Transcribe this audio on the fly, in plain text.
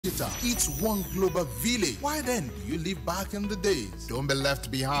digital. It's one global village. Why then do you live back in the days? Don't be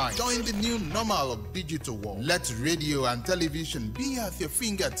left behind. Join the new normal of digital world. Let radio and television be at your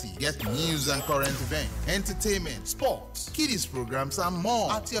fingertips. Get news and current events, entertainment, sports, kiddies programs, and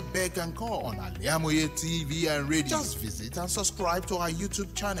more at your beck and call on Al-IyamoyeTv and radio. Just visit and subscribe to our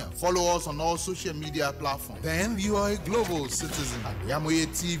YouTube channel. Follow us on all social media platforms. Then you are a global citizen.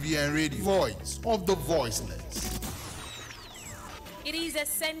 Al-IyamoyeTv and radio. Voice of the voiceless. It is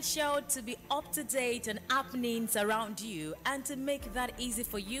essential to be up to date on happenings around you, and to make that easy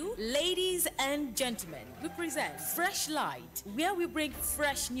for you, ladies and gentlemen, we present Freshlight, where we bring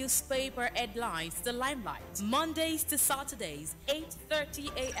fresh newspaper headlines to the limelight. Mondays to Saturdays,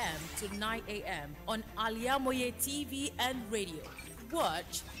 8:30 a.m. to 9 a.m. on Al-IyamoyeTv and radio.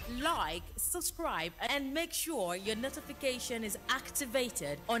 Watch, like, subscribe, and make sure your notification is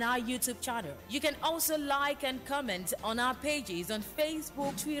activated on our YouTube channel. You can also like and comment on our pages on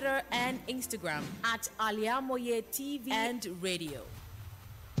Facebook, Twitter, and Instagram at Al-IyamoyeTv and radio.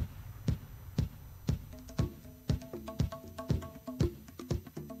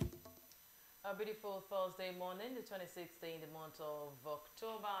 A beautiful Thursday morning, the 26th day in the month of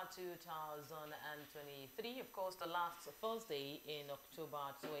October 2023. Of course, the last Thursday in October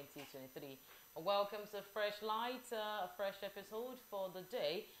 2023. Welcome to Freshlight, a fresh episode for the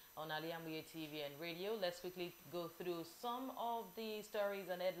day on Al-IyamoyeTv and radio. Let's quickly go through some of the stories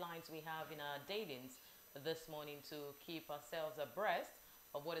and headlines we have in our dailings this morning to keep ourselves abreast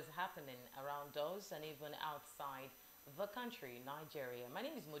of what is happening around us and even outside the country, Nigeria. My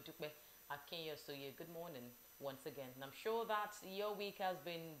name is Modupe. Akinyosoye, good morning once again. And I'm sure that your week has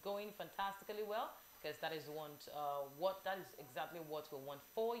been going fantastically well, because that is exactly what we want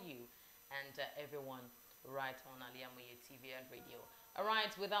for you and everyone right on Al-IyamoyeTv and radio. All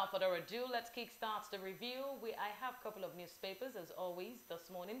right, without further ado, let's kickstart the review. I have a couple of newspapers as always this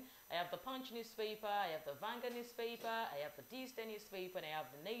morning. I have the Punch newspaper, I have the Vanguard newspaper, I have the Disney newspaper, and I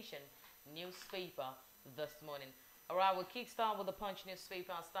have the Nation newspaper this morning. All right, we'll kickstart with the Punch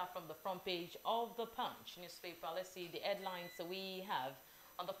newspaper. I'll start from the front page of the Punch newspaper. Let's see the headlines that we have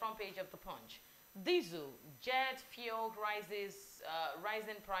on the front page of the Punch. Diesel, jet fuel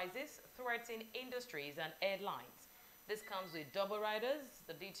rising prices threaten industries and airlines. This comes with double riders.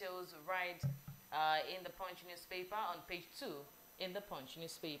 The details right in the Punch newspaper on page 2 in the Punch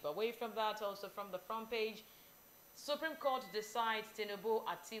newspaper. Away from that, also from the front page, Supreme Court decides Tinubu,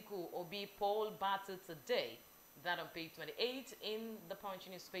 Atiku, Obi poll battle today. That on page 28 in the Punch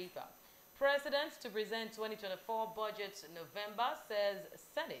newspaper. President to present 2024 budget November, says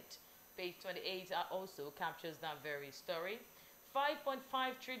Senate. Page 28 also captures that very story.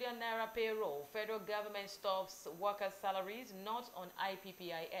 5.5 trillion naira payroll. Federal government stops workers' salaries not on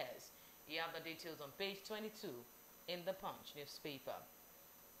IPPIS. You have the details on page 22 in the Punch newspaper.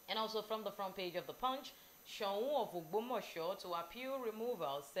 And also from the front page of the Punch, Shaun of Ogbomoso to appeal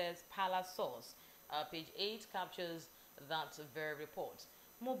removal, says Palace source. Page 8 captures that very report.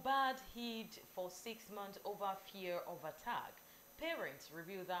 Mohbad hid for 6 months over fear of attack. Parents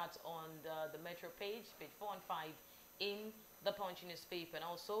review that on the Metro page 4 and 5 in the Punch newspaper. And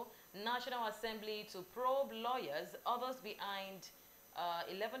also, National Assembly to probe lawyers, others behind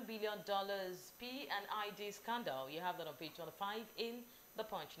 $11 billion P&ID scandal. You have that on page 25 in the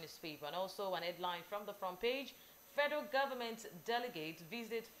Punch newspaper. And also an headline from the front page, Federal government delegate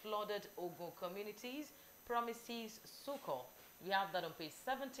visit flooded Ogun communities, promises succor. You have that on page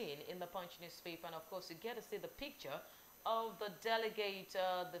 17 in the Punch newspaper. And of course, you get to see the picture of the delegate,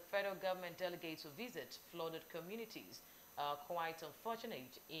 the federal government delegates who visit flooded communities. Quite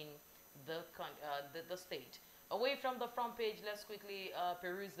unfortunate in the state. Away from the front page, let's quickly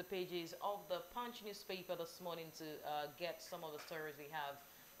peruse the pages of the Punch newspaper this morning to get some of the stories we have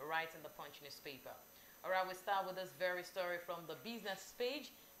right in the Punch newspaper. All right, we start with this very story from the business page.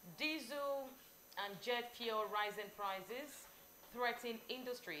 Diesel and jet fuel rising prices threaten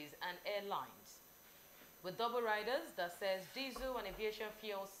industries and airlines. With double riders that says diesel and aviation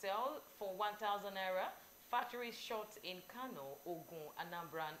fuel sell for 1,000 naira, factories shut in Kano, Ogun,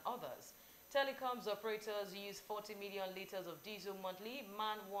 Anambra, and others. Telecoms operators use 40 million liters of diesel monthly.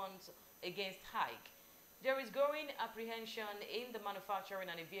 Man warns against hike. There is growing apprehension in the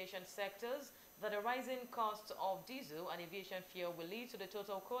manufacturing and aviation sectors that the rising cost of diesel and aviation fuel will lead to the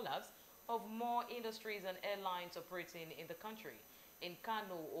total collapse of more industries and airlines operating in the country. In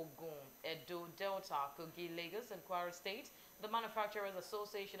Kano, Ogun, Edo, Delta, Kogi, Lagos, and Kwara State, the Manufacturers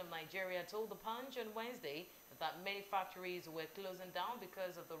Association of Nigeria told the Punch on Wednesday that many factories were closing down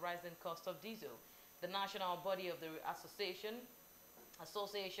because of the rising cost of diesel. The national body of the association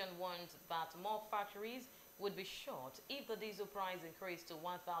warned that more factories would be short if the diesel price increased to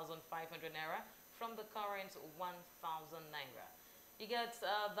 1,500 naira from the current 1,000 naira. You get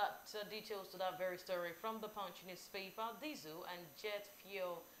details to that very story from the Punch newspaper. Diesel and jet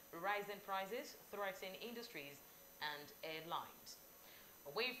fuel rising prices threaten industries and airlines.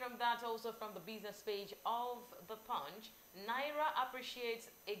 Away from that, also from the business page of the Punch, Naira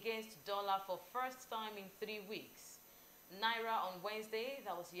appreciates against dollar for first time in 3 weeks. Naira on Wednesday,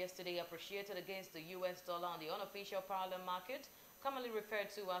 that was yesterday, appreciated against the US dollar on the unofficial parallel market, commonly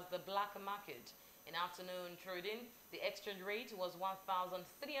referred to as the black market. In afternoon trading, the exchange rate was 1,300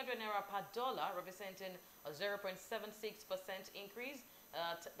 naira per dollar, representing a 0.76% increase.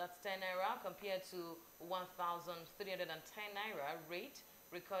 That's 10 naira compared to 1,310 naira rate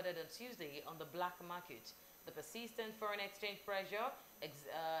recorded on Tuesday on the black market. The persistent foreign exchange pressure,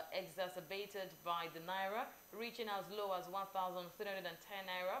 exacerbated by the naira reaching as low as 1,310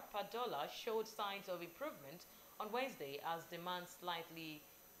 naira per dollar, showed signs of improvement on Wednesday as demand slightly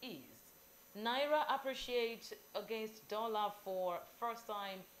eased. Naira appreciates against dollar for first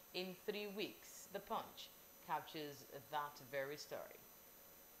time in 3 weeks. The Punch captures that very story.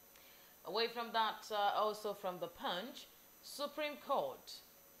 Away from that, also from the Punch, Supreme Court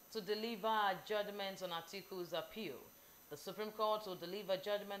to deliver judgment on Atiku's appeal. The Supreme Court will deliver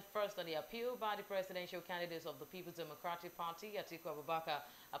judgment first on the appeal by the presidential candidates of the People's Democratic Party, Atiku Abubakar.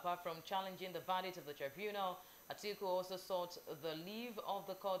 Apart from challenging the verdict of the tribunal, Atiku also sought the leave of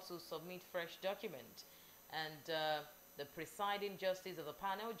the court to submit fresh document. And the presiding justice of the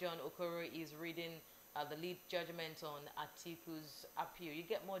panel, John Okoro, is reading the lead judgment on Atiku's appeal. You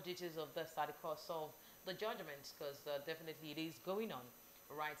get more details of this at the course of the judgment, because definitely it is going on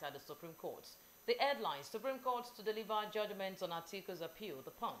right at the Supreme Court. The headline, Supreme Court to deliver judgment on Atiku's appeal.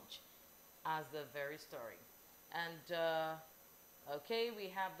 The Punch as the very story. And okay, we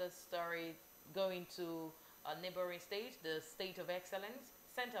have the story going to a neighboring state, the state of excellence,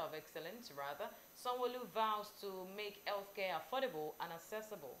 center of excellence rather. Sanwo-Olu vows to make healthcare affordable and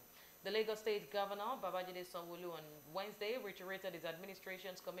accessible. The Lagos State Governor, Babajide Sanwo-Olu, on Wednesday reiterated his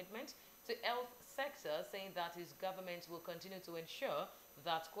administration's commitment to health sector, saying that his government will continue to ensure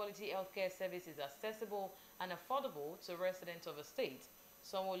that quality healthcare service is accessible and affordable to residents of the state.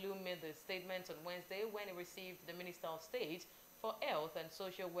 Sanwo-Olu made the statement on Wednesday when he received the Minister of State for Health and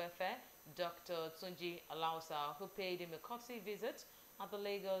Social Welfare, Dr. Tunji Alausa, who paid him a courtesy visit at the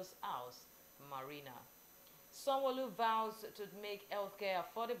Lagos House Marina. Sanwo-Olu vows to make healthcare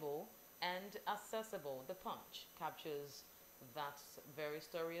affordable and accessible. The Punch captures that very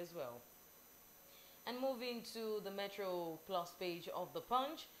story as well. And moving to the Metro Plus page of the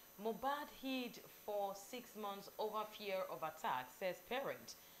Punch, Mohbad hid for 6 months over fear of attack, says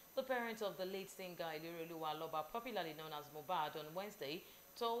parent. The parent of the late singer Iliroluwa Aloba, popularly known as Mohbad, on Wednesday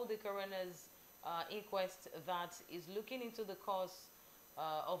told the coroner's inquest that is looking into the cause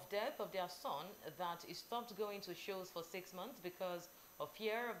of death of their son, that he stopped going to shows for 6 months because of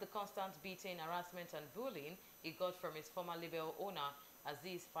fear of the constant beating, harassment and bullying he got from his former label owner,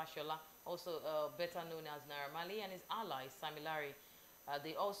 Aziz Fashola, also better known as Naira Marley, and his ally, Sami Larry.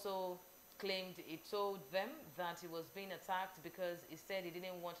 They also claimed he told them that he was being attacked because he said he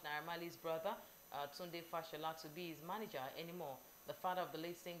didn't want Naira Marley's brother, Tunde Fashola, to be his manager anymore. The father of the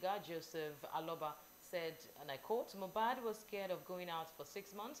late singer, Joseph Aloba, said, and I quote, Mohbad was scared of going out for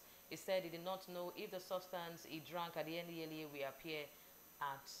 6 months. He said he did not know if the substance he drank at the NDLEA will appear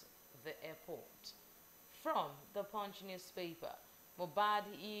at the airport. From the Punch newspaper, Mohbad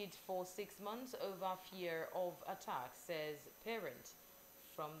hid for 6 months over fear of attack, says parent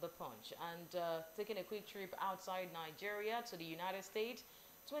from the Punch. And taking a quick trip outside Nigeria to the United States,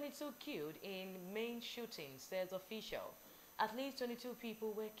 22 killed in main shooting, says official. At least 22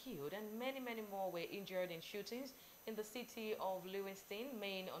 people were killed and many more were injured in shootings in the city of Lewiston,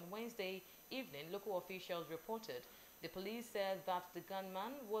 Maine on Wednesday evening, local officials reported. The police said that the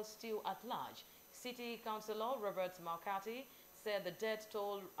gunman was still at large. City Councillor Robert Malcati said the death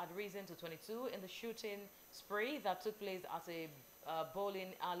toll had risen to 22 in the shooting spree that took place at a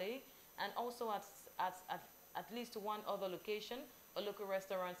bowling alley, and also at least one other location, a local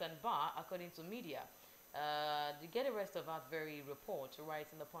restaurant and bar, according to media. You get the rest of that very report right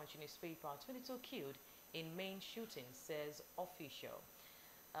in the Punch newspaper. 22 killed in main shooting, says official.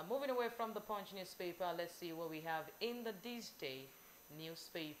 Moving away from the Punch newspaper, let's see what we have in the This Day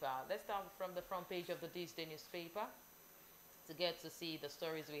newspaper. Let's start from the front page of the This Day newspaper to get to see the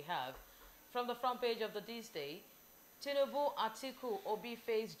stories we have. From the front page of the This Day, Tinubu, Atiku, Obi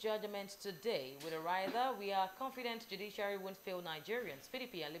face judgment today. With a rider, we are confident judiciary won't fail Nigerians,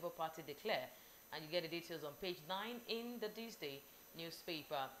 PDP and Labour Party declare. And you get the details on page 9 in the This Day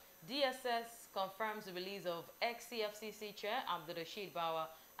newspaper. DSS confirms the release of ex-CFCC chair Abdulrasheed Bawa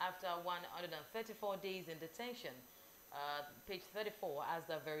after 134 days in detention. Page 34 has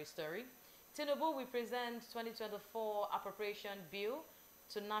that very story. Tinubu will present 2024 appropriation bill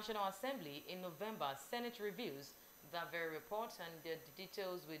to National Assembly in November. Senate reviews that very report, and the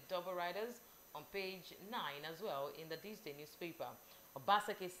details with double riders on page 9 as well in the This Day newspaper.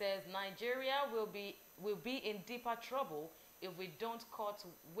 Obaseki says Nigeria will be in deeper trouble if we don't cut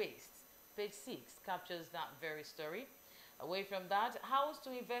waste. Page 6 captures that very story. Away from that, House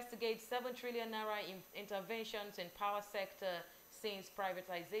to investigate 7 trillion naira interventions in power sector since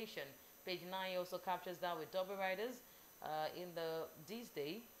privatization. Page 9 also captures that with double riders in the This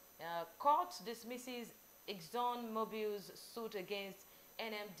Day. Court dismisses ExxonMobil's suit against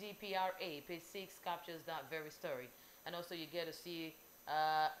NMDPRA. Page 6 captures that very story. And also you get to see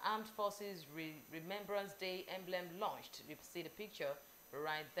Armed Forces Remembrance Day emblem launched. You see the picture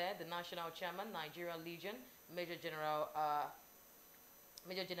right there. The National Chairman, Nigerian Legion, Major General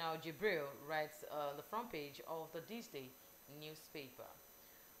Jibril writes on the front page of the This Day newspaper.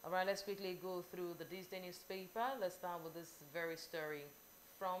 All right, let's quickly go through the This Day newspaper. Let's start with this very story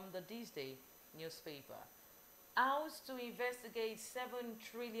from the This Day newspaper. House to investigate 7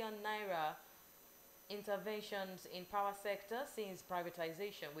 trillion naira interventions in power sector since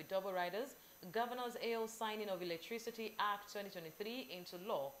privatization with double riders. Governor's AO signing of Electricity Act 2023 into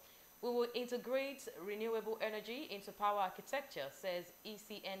law. We will integrate renewable energy into power architecture, says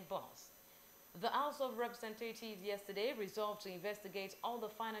ECN boss. The House of Representatives yesterday resolved to investigate all the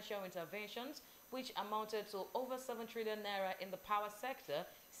financial interventions which amounted to over 7 trillion naira in the power sector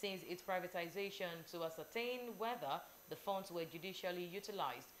since its privatization to ascertain whether the funds were judicially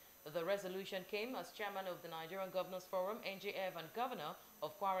utilized. The resolution came as chairman of the Nigerian Governors Forum, NGF, and governor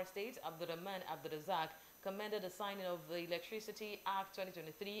of Kwara State, Abdurrahman Abdurrazak, commended the signing of the Electricity Act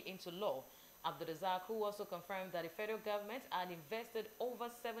 2023 into law. Abdurrazak, who also confirmed that the federal government had invested over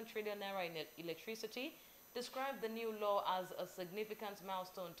 7 trillion naira in electricity, described the new law as a significant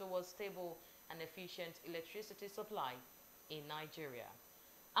milestone towards stable and efficient electricity supply in Nigeria.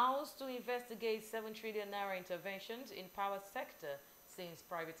 House to investigate 7 trillion naira interventions in power sector since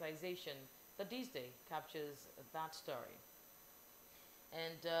privatization. The This Day captures that story.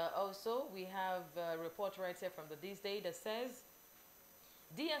 And also we have a report right here from the This Day that says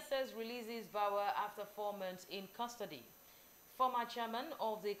DSS releases Bawa after 4 months in custody. Former chairman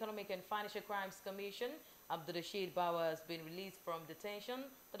of the Economic and Financial Crimes Commission, Abdulrasheed Bawa, has been released from detention.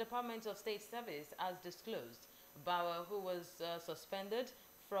 The Department of State Service has disclosed. Bawa, who was suspended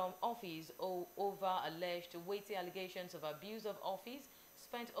from office over alleged weighty allegations of abuse of office,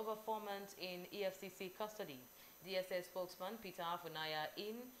 spent over 4 months in EFCC custody. DSS spokesman Peter Afunaya,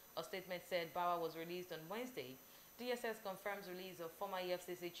 in a statement, said Bawa was released on Wednesday. DSS confirms release of former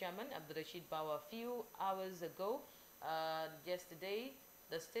EFCC chairman Abdulrasheed Bawa a few hours ago. Yesterday,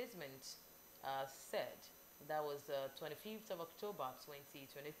 the statement said that was 25th of October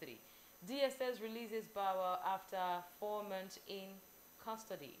 2023. DSS releases Bawa after 4 months in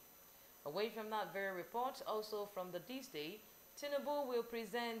custody. Away from that very report, also from the This Day, Tinubu will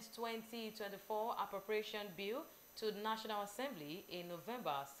present 2024 appropriation bill to the National Assembly in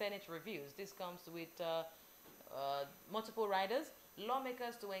November. Senate reviews. This comes with multiple riders.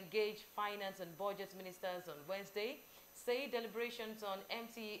 Lawmakers to engage finance and budget ministers on Wednesday. Say deliberations on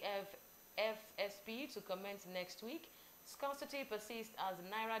MTF FSP to commence next week. Scarcity persists as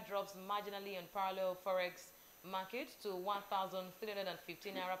Naira drops marginally on parallel forex market to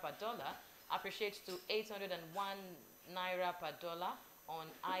 1,315 Naira per dollar. Appreciates to 801 Naira per dollar on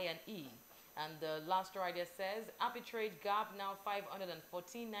I&E. And the last rider says arbitrage gap now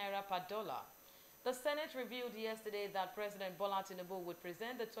 514 Naira per dollar. The Senate revealed yesterday that President Bola Tinubu would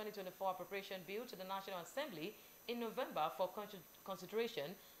present the 2024 appropriation bill to the National Assembly in November for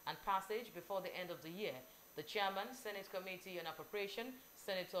consideration and passage before the end of the year. The chairman, Senate Committee on Appropriation,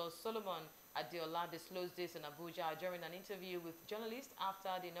 Senator Solomon Adiola, disclosed this in Abuja during an interview with journalists after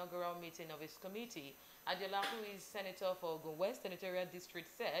the inaugural meeting of his committee. Adiola, who is senator for Ogun West Senatorial District,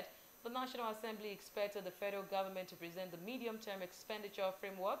 said the National Assembly expected the federal government to present the medium-term expenditure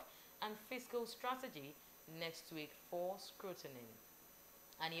framework and fiscal strategy next week for scrutiny.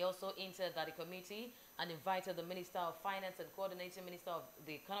 And he also hinted that the committee had invited the Minister of Finance and Coordinating Minister of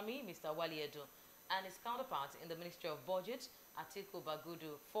the Economy, Mr. Wali Edo, and his counterpart in the Ministry of Budget, Atiku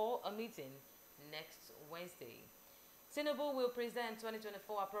Bagudu, for a meeting next Wednesday. Tinubu will present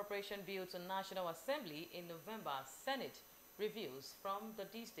 2024 appropriation bill to National Assembly in November. Senate reviews from the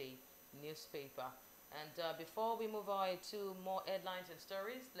This Day newspaper. And before we move on to more headlines and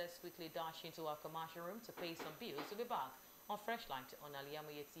stories, let's quickly dash into our commercial room to pay some bills. We'll be back on Freshlight on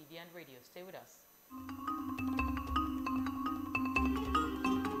Al-IyamoyeTV and radio. Stay with us.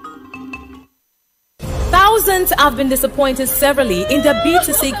 Thousands have been disappointed severally in their bid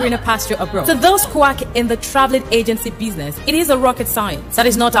to seek greener pasture abroad. To those quack in the traveling agency business, it is a rocket science. That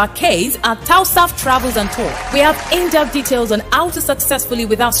is not our case at Tausaf Travels and Tour. We have in-depth details on how to successfully,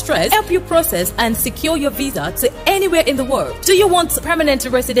 without stress, help you process and secure your visa to anywhere in the world. Do you want permanent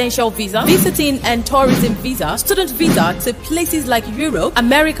residential visa, visiting and tourism visa, student visa to places like Europe,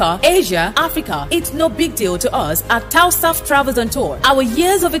 America, Asia, Africa? It's no big deal to us at Tausaf Travels and Tour. Our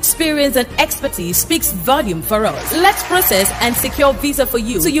years of experience and expertise speaks volume for us. Let's process and secure visa for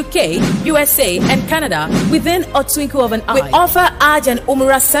you to UK, USA, and Canada within a twinkle of an eye. We offer Hajj and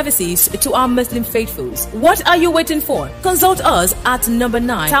Umrah services to our Muslim faithfuls. What are you waiting for? Consult us at number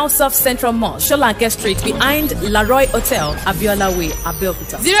 9 Tausaf Central Mall, Sholanke Street, behind Laroy Hotel, Abiola Way,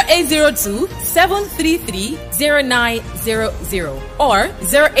 Abeokuta. 0802 733 0900 or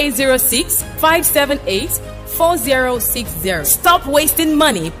 0806 578 4060. Stop wasting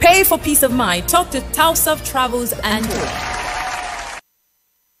money. Pay for peace of mind. Talk to Tausaf Travels and Tour.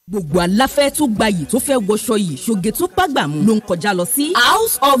 Gbogbo aláfẹ́ tó gbayì tó fẹ́ wọṣọ yìí ṣoge tó pàgbàmù ló ń kọjá lọ sí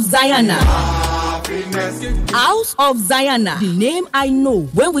House of Zayana. House of Zayana, the name I know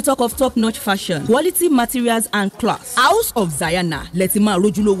when we talk of top-notch fashion, quality materials and class. House of Zayana, lẹ́tí máa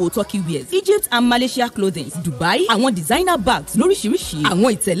rójúlówó Turkey wears, Egypt and Malaysia clothing, Dubai, àwọn designer bags lóríṣiríṣi,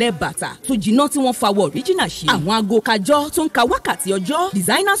 àwọn ìtẹ̀lẹ̀ bàtà tó jiná tí wọ́n fawọ́ original ṣe, àwọn aago kájọ́ tó ń ka wákàtí ọjọ́,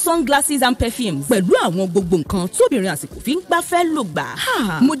 designer sunglasses and perfumes, pẹ̀lú àwọn gbogbo nǹkan tóbìnrin àsìkò fi ń gbafẹ́ lò gbà.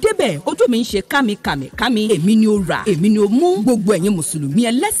 Mo débẹ̀, ojú mi ń ṣe kámi, èmi ni ó rà, èmi ni ó mú. Gbogbo ẹ̀yin mùsùlùmí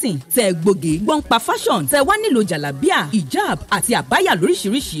ẹlẹ́sìn tẹ́ gbòógè gbọ́n pa fashion tẹ́ wá nílò jàlábíà, hijab àti àbáyà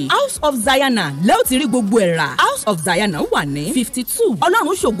lóríṣiríṣi. House of Zayana lẹ́ò ti rí gbogbo ẹ̀ rà. House of Zayana wà ní 52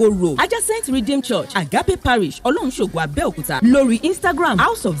 Ọlọ́run ṣògo road, adjacent Redeemed Church, Agape Parish, Ọlọ́run ṣògo Abẹ́òkúta. Lórí Instagram,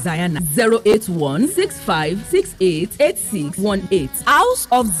 House of Zayana 08165688618. House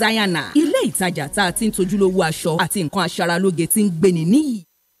of Zayana, ilé ìtajà tá a ti ń tojúlówó aṣọ àti nǹkan aṣaralóge tí ń gbéni níyì.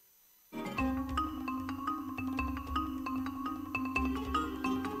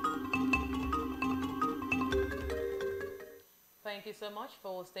 Thank you so much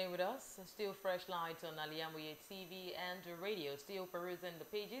for staying with us. Still Freshlight on Al-IyamoyeTV and radio. Still perusing the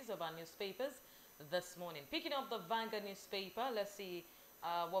pages of our newspapers this morning. Picking up the Vanguard newspaper, let's see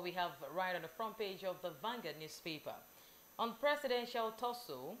what we have right on the front page of the Vanguard newspaper. On presidential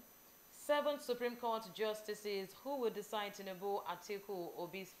tussle, 7 Supreme Court justices who will decide Tinubu, Atiku,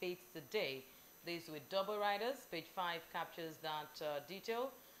 Obi's fate today. This with double riders. Page 5 captures that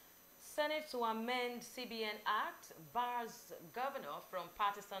detail. Senate to amend CBN Act bars governor from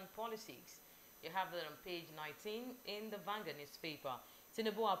partisan politics. You have that on page 19 in the Vanguard newspaper.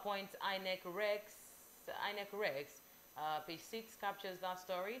 Tinubu appoints INEC Rex. Page 6 captures that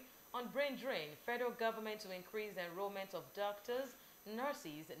story. On brain drain, federal government to increase enrollment of doctors,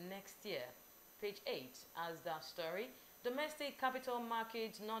 nurses next year. Page 8 has that story. Domestic capital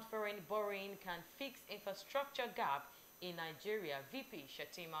market, not foreign borrowing can fix infrastructure gap in Nigeria. VP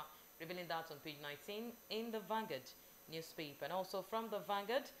Shatima revealing that on page 19 in the Vanguard newspaper. And also from the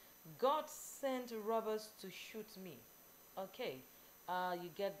Vanguard, God sent robbers to shoot me. Okay, you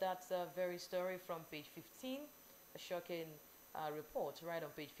get that very story from page 15, a shocking report right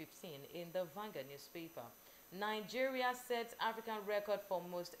on page 15 in the Vanguard newspaper. Nigeria sets African record for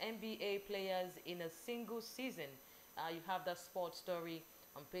most NBA players in a single season. You have that sports story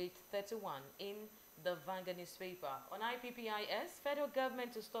on page 31 in the Vanguard newspaper. On IPPIS, federal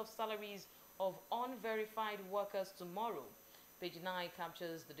government to stop salaries of unverified workers tomorrow. Page 9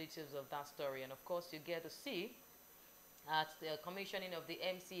 captures the details of that story. And of course, you get to see at the commissioning of the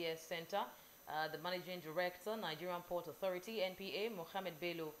MCS Center, the Managing Director, Nigerian Port Authority, NPA, Mohammed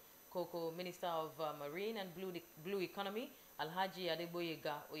Bello Koko, Minister of Marine and Blue Economy, Alhaji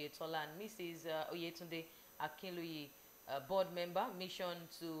Adeboyega Oyetola, and Mrs. Oyetunde Akinyosoye, board member, mission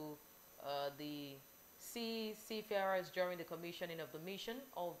to the seafarers during the commissioning of the mission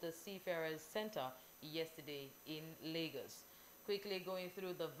of the Seafarers Center yesterday in Lagos. Quickly going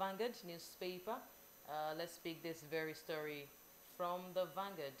through the Vanguard newspaper, let's pick this very story from the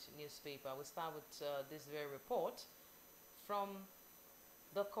Vanguard newspaper. We'll start with this very report from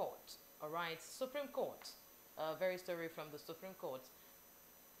the court. All right, Supreme Court, very story from the Supreme Court.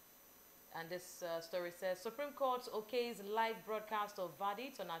 And this story says, Supreme Court okays live broadcast of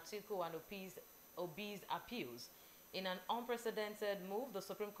verdict on Atiku and Obi's appeals. In an unprecedented move, the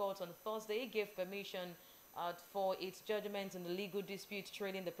Supreme Court on Thursday gave permission for its judgment in the legal dispute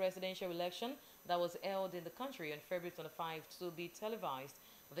trailing the presidential election that was held in the country on February 25 to be televised.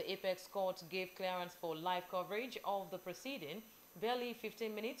 The Apex Court gave clearance for live coverage of the proceeding barely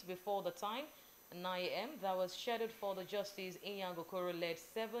 15 minutes before the time, 9 a.m., that was scheduled for the Justice Inyangokoro-led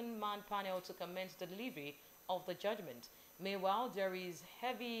 7-man panel to commence the delivery of the judgment. Meanwhile, there is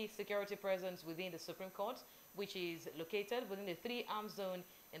heavy security presence within the Supreme Court, which is located within the 3-arm zone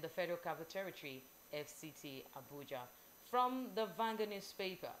in the Federal Capital Territory, FCT, Abuja. From the Vanguard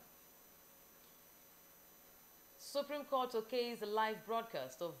newspaper, Supreme Court okays the live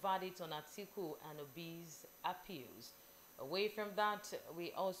broadcast of verdict on Atiku and Obi's appeals. Away from that,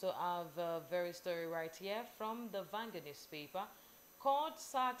 we also have a very story right here from the Vanguard newspaper. Court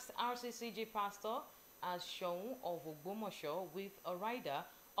sacks RCCG pastor as shown of Ogbomosho with a rider,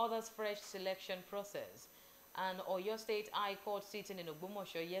 others fresh selection process. And Oyo State High Court sitting in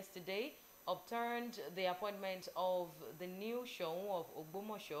Ogbomosho yesterday overturned the appointment of the new show of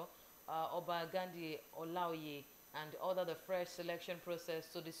Ogbomosho, Oba Gandhi Olaoye, and ordered the fresh selection process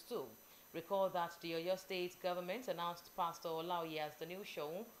to the stool. Recall that the Oyo State government announced Pastor Olaoye as the new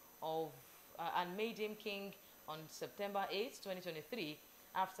show of and made him king on September 8, 2023,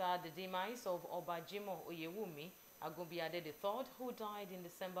 after the demise of Oba Jimo Oyewumi Agunbiyade III, who died in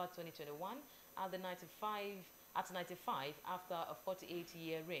December 2021 at 95 after a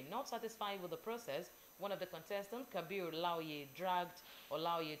 48-year reign. Not satisfied with the process, one of the contestants, Kabir Olaoye, dragged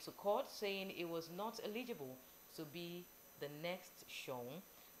Olaoye to court, saying he was not eligible to be the next show.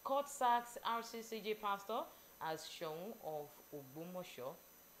 Court sacks RCCG pastor as shown of Ogbomosho.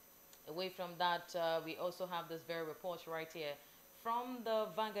 Away from that, we also have this very report right here from the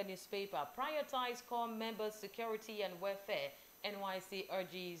Vanguard newspaper. Prioritize core members' security and welfare. NYC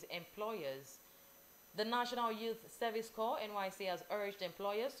urges employers. The National Youth Service Corps, NYC, has urged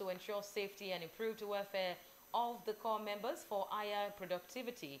employers to ensure safety and improved welfare of the corps members for higher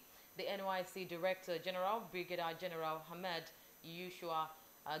productivity. The NYC Director General, Brigadier General Ahmed Yushua,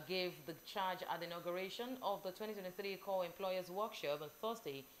 gave the charge at the inauguration of the 2023 Corps Employers Workshop on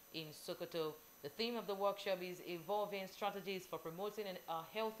Thursday in Sokoto. The theme of the workshop is evolving strategies for promoting a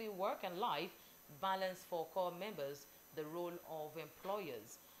healthy work and life balance for corps members, the role of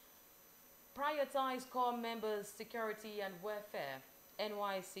employers. Prioritize corps members' security and welfare.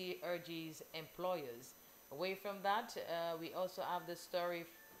 NYC urges employers. Away from that, we also have the story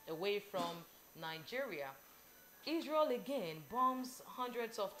away from Nigeria. Israel again bombs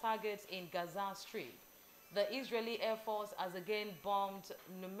hundreds of targets in Gaza Strip. The Israeli Air Force has again bombed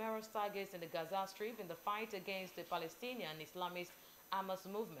numerous targets in the Gaza Strip in the fight against the Palestinian Islamist Hamas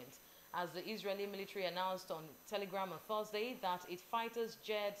movement, as the Israeli military announced on Telegram on Thursday that its fighters'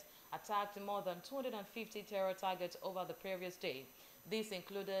 jets attacked more than 250 terror targets over the previous day. This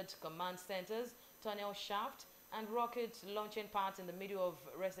included command centers, tunnel shafts, and rocket launching pads in the middle of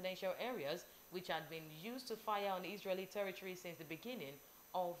residential areas, which had been used to fire on Israeli territory since the beginning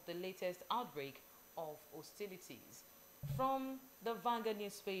of the latest outbreak of hostilities. From the Vanguard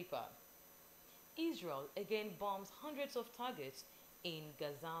newspaper, Israel again bombs hundreds of targets in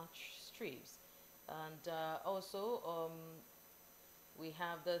Gaza strips. And also we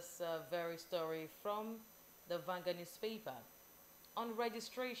have this very story from the Vanguard newspaper. On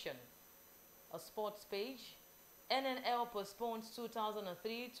registration, a sports page, NNL postpones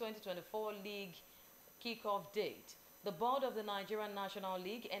 2003-2024 league kickoff date. The board of the Nigerian National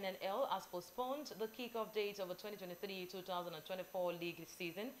League, NNL, has postponed the kickoff date of the 2023-2024 league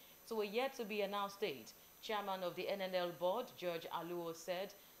season to a yet-to-be-announced date. Chairman of the NNL board, George Aluo,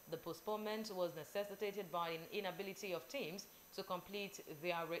 said the postponement was necessitated by an inability of teams to complete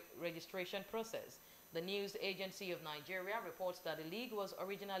their registration process. The news agency of Nigeria reports that the league was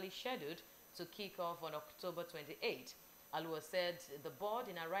originally scheduled to kick off on October 28. Aluo said the board,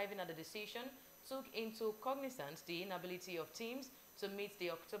 in arriving at the decision, took into cognizance the inability of teams to meet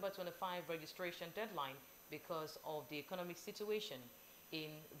the October 25 registration deadline because of the economic situation in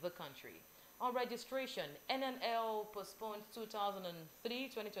the country. On registration, NNL postponed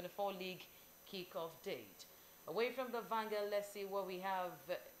 2003-2024 league kickoff date. Away from the Vanguard, let's see what we have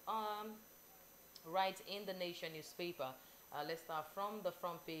right in the Nation newspaper. Let's start from the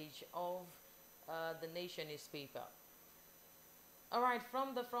front page of the Nation newspaper. All right,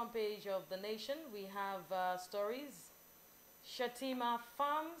 from the front page of the Nation, we have stories. Shatima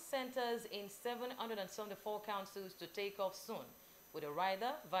farm centers in 774 councils to take off soon, with a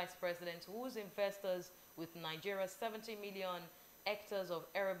rider, Vice President, whose investors with Nigeria's 70 million hectares of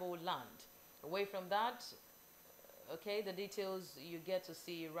arable land. Away from that, okay, the details you get to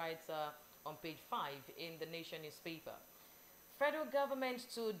see right on page 5 in the Nation newspaper. Federal government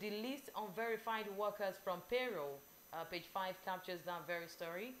to delist unverified workers from payroll. Page 5 captures that very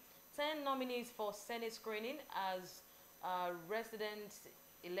story. 10 nominees for Senate screening as resident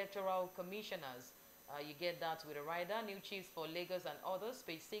electoral commissioners. You get that with a rider. New chiefs for Lagos and others.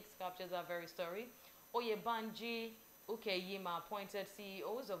 Page 6 captures that very story. Oyebanji Ukeyima appointed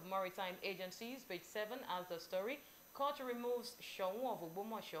CEOs of maritime agencies. Page 7 as the story. Court removes Shawun of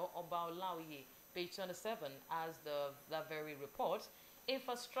Ogbomoso Obaolaoye. Page 27 as that very report.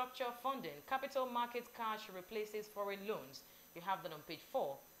 Infrastructure funding. Capital market cash replaces foreign loans. You have that on page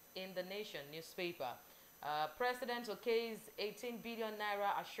 4 in the Nation newspaper. President okays 18 billion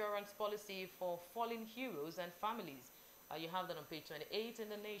naira assurance policy for fallen heroes and families. You have that on page 28 in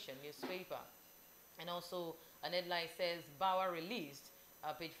the Nation newspaper. And also an headline says Bauer released,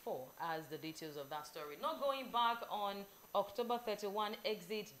 page 4 as the details of that story. Not going back on October 31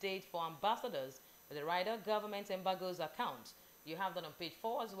 exit date for ambassadors. The rider government embargoes account. You have that on page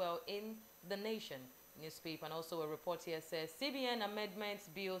 4 as well in the Nation newspaper. And also a report here says CBN amendments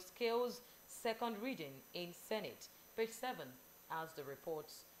bill scales second reading in Senate. Page 7 as the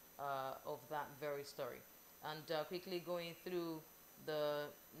reports of that very story. And quickly going through the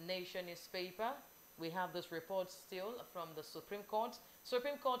Nation newspaper, we have this report still from the Supreme Court.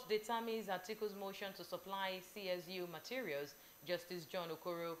 Supreme Court determines Atiku's motion to supply CSU materials. Justice John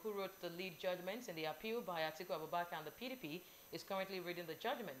Okoro, who wrote the lead judgment in the appeal by Atiku Abubakar and the PDP, is currently reading the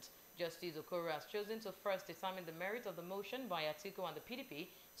judgment. Justice Okoro has chosen to first determine the merit of the motion by Atiku and the PDP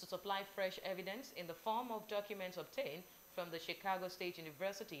to supply fresh evidence in the form of documents obtained from the Chicago State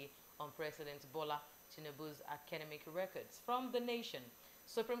University on President Bola Tinubu's academic records. From the Nation,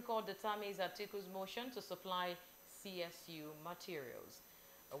 Supreme Court determines Atiku's motion to supply CSU materials.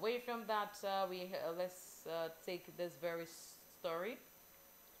 Away from that, let's take this very story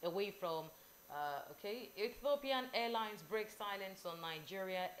away from Ethiopian Airlines breaks silence on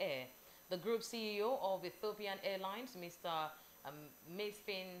Nigeria Air. The group CEO of Ethiopian Airlines, Mr.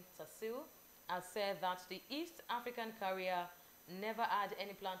 Mesfin Tasil, has said that the East African carrier never had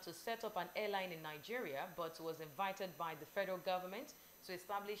any plan to set up an airline in Nigeria, but was invited by the federal government to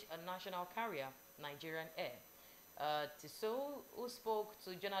establish a national carrier, Nigerian Air. Tissot, who spoke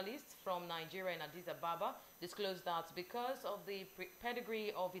to journalists from Nigeria and Addis Ababa, disclosed that because of the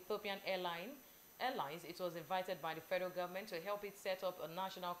pedigree of Ethiopian Airlines, it was invited by the federal government to help it set up a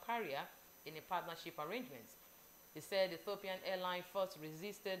national carrier in a partnership arrangement. He said Ethiopian Airlines first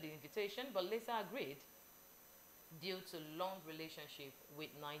resisted the invitation, but later agreed due to long relationship with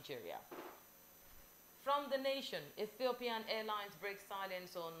Nigeria. From the Nation, Ethiopian Airlines breaks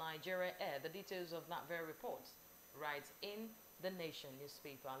silence on Nigeria Air. The details of that very report right in the Nation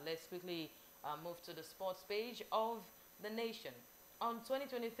newspaper. Let's quickly move to the sports page of the Nation. On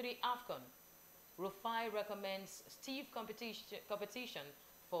 2023 AFCON, Rufai recommends stiff competition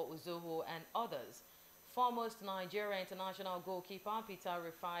for Uzoho and others. Foremost Nigeria international goalkeeper Peter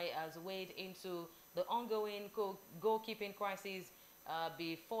Rufai has weighed into the ongoing goalkeeping crisis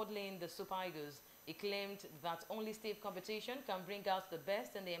befuddling the Super Eagles. He claimed that only stiff competition can bring out the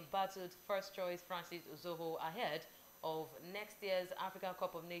best in the embattled first choice Francis Uzoho ahead of next year's African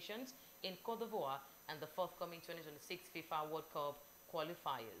Cup of Nations in Cote d'Ivoire and the forthcoming 2026 FIFA World Cup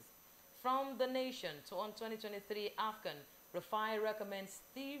qualifiers. From the Nation on 2023 AFCON, Rufai recommends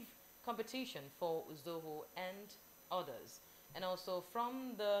stiff competition for Uzoho and others. And also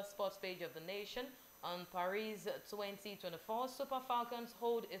from the sports page of the Nation, on Paris 2024, Super Falcons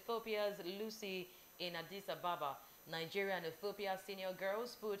hold Ethiopia's Lucy in Addis Ababa. Nigeria and Ethiopia senior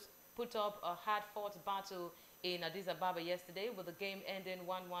girls put up a hard-fought battle in Addis Ababa yesterday, with the game ending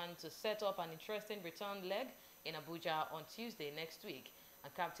 1-1 to set up an interesting return leg in Abuja on Tuesday next week.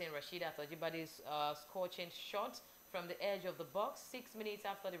 And Captain Rashida Tajibade's scorching shot from the edge of the box 6 minutes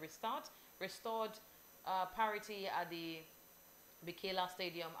after the restart restored parity at the Bikila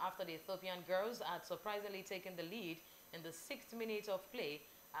Stadium after the Ethiopian girls had surprisingly taken the lead in the 6th minute of play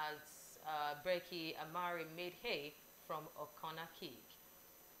as Breki Amari made hay from a corner kick.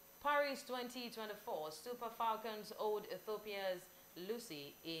 Paris 2024, Super Falcons hold Ethiopia's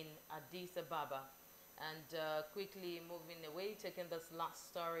Lucy in Addis Ababa. And quickly moving away, taking this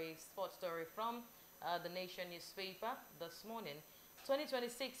last story, sports story from the Nation newspaper this morning.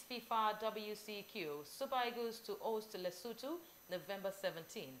 2026 FIFA WCQ, Super Eagles to host Lesotho, November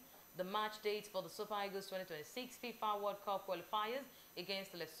 17. The match date for the Super Eagles 2026 FIFA World Cup qualifiers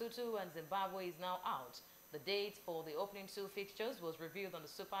against Lesotho and Zimbabwe is now out. The date for the opening two fixtures was revealed on the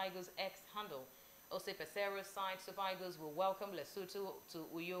Super Eagles X handle. Ose Pesero's side Super Eagles will welcome Lesotho to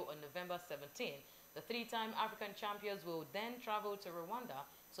Uyo on November 17. The three-time African champions will then travel to Rwanda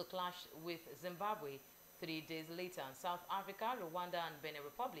to clash with Zimbabwe 3 days later. And South Africa, Rwanda and Benin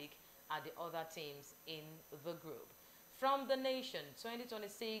Republic are the other teams in the group. From the Nation,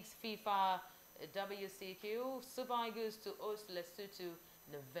 2026 FIFA WCQ, Super Eagles to host Lesotho,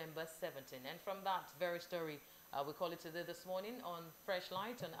 November 17. And from that very story, we call it today this morning on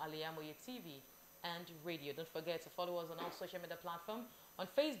Freshlight on Al-IyamoyeTV and radio. Don't forget to follow us on all social media platforms. On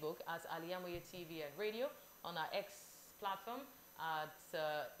Facebook as Al-IyamoyeTV and radio, on our X platform at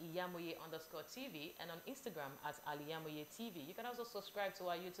Iyamoye_TV, and on Instagram at Al-IyamoyeTV. You can also subscribe to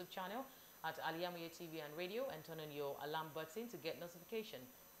our YouTube channel at Al-IyamoyeTV and radio and turn on your alarm button to get notification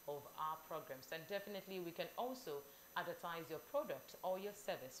of our programs. And definitely we can also advertise your product or your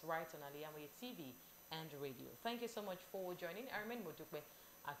service right on Al-IyamoyeTV and radio. Thank you so much for joining. I remain Modupe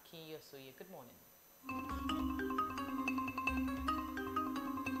Akinyosoye. Good morning.